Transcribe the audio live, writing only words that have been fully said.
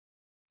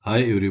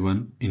Hi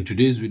everyone, in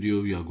today's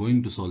video we are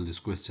going to solve this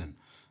question.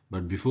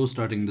 But before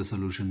starting the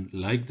solution,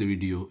 like the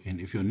video, and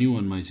if you're new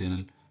on my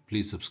channel,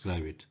 please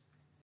subscribe it.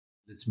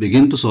 Let's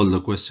begin to solve the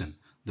question.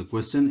 The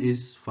question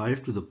is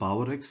 5 to the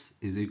power x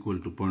is equal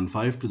to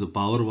 0.5 to the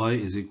power y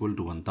is equal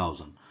to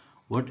 1000.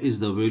 What is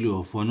the value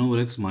of 1 over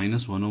x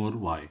minus 1 over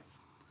y?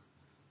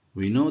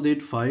 We know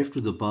that 5 to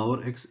the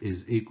power x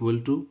is equal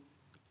to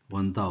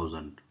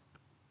 1000.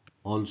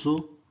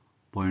 Also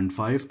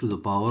 0.5 to the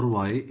power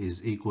y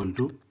is equal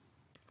to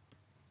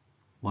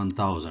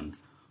 1000.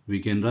 We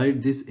can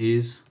write this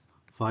as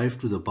 5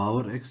 to the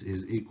power x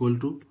is equal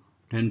to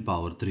 10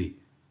 power 3.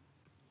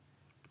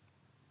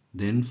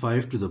 Then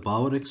 5 to the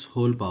power x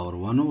whole power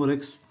 1 over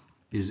x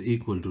is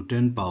equal to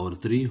 10 power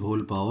 3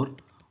 whole power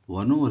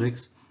 1 over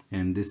x,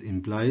 and this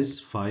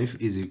implies 5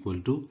 is equal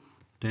to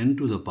 10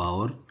 to the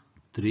power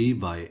 3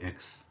 by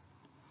x.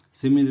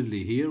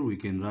 Similarly, here we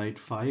can write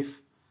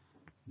 5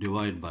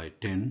 divided by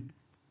 10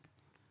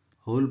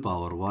 whole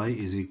power y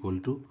is equal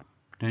to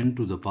 10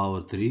 to the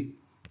power 3,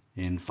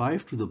 and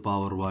 5 to the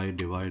power y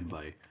divided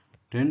by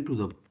 10 to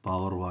the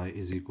power y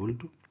is equal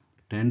to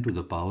 10 to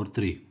the power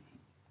 3.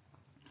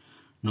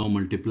 Now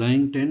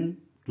multiplying 10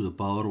 to the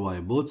power y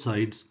both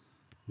sides,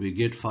 we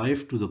get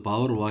 5 to the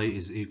power y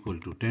is equal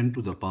to 10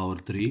 to the power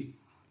 3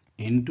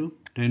 into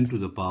 10 to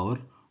the power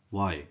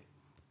y,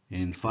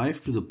 and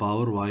 5 to the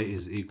power y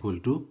is equal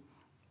to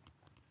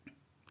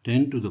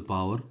 10 to the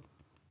power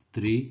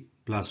 3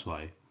 plus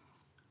y.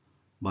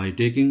 By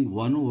taking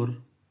 1 over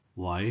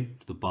y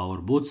to the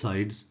power both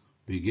sides,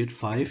 we get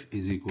 5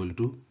 is equal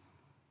to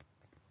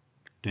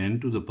 10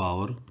 to the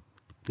power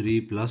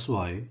 3 plus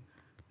y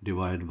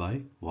divided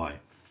by y.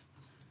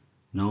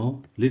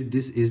 Now let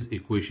this is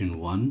equation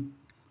 1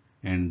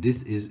 and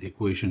this is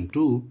equation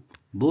 2.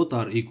 Both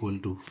are equal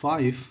to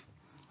 5.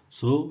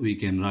 So we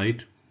can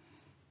write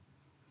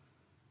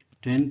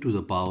 10 to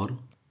the power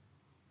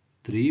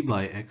 3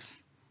 by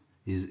x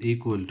is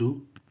equal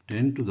to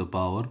 10 to the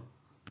power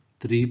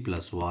 3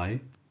 plus y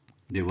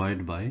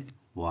divided by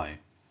y.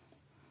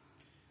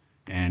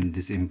 And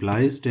this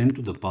implies 10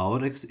 to the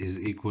power x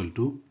is equal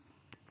to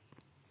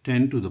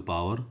 10 to the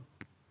power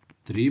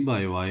 3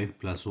 by y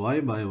plus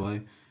y by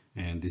y,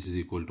 and this is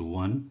equal to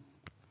 1.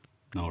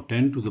 Now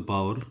 10 to the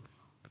power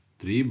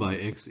 3 by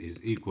x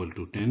is equal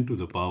to 10 to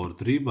the power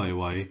 3 by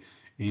y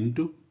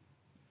into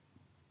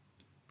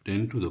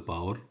 10 to the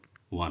power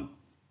 1.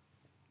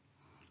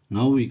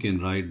 Now we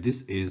can write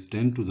this as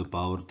 10 to the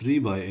power 3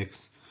 by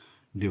x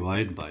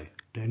divided by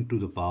 10 to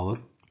the power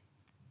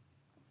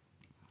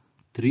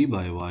 3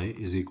 by y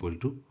is equal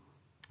to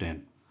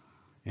 10,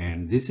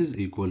 and this is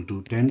equal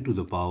to 10 to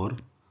the power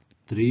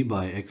 3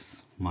 by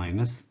x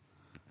minus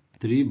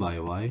 3 by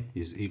y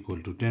is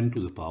equal to 10 to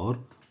the power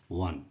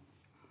 1,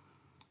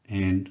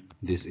 and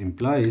this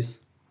implies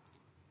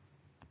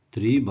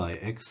 3 by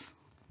x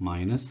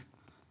minus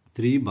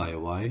 3 by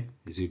y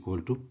is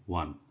equal to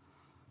 1.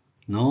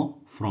 Now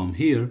from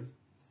here,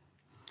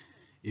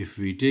 if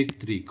we take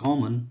 3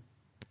 common,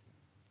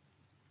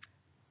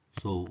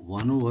 so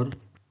 1 over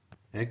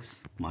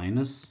x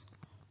minus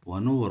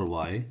 1 over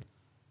y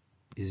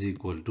is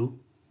equal to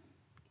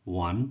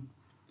 1,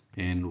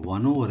 and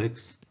 1 over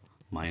x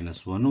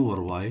minus 1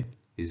 over y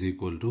is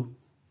equal to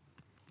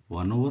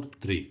 1 over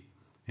 3,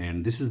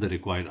 and this is the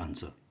required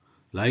answer.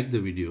 Like the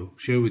video,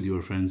 share with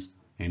your friends,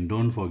 and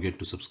don't forget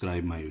to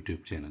subscribe my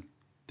YouTube channel.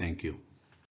 Thank you.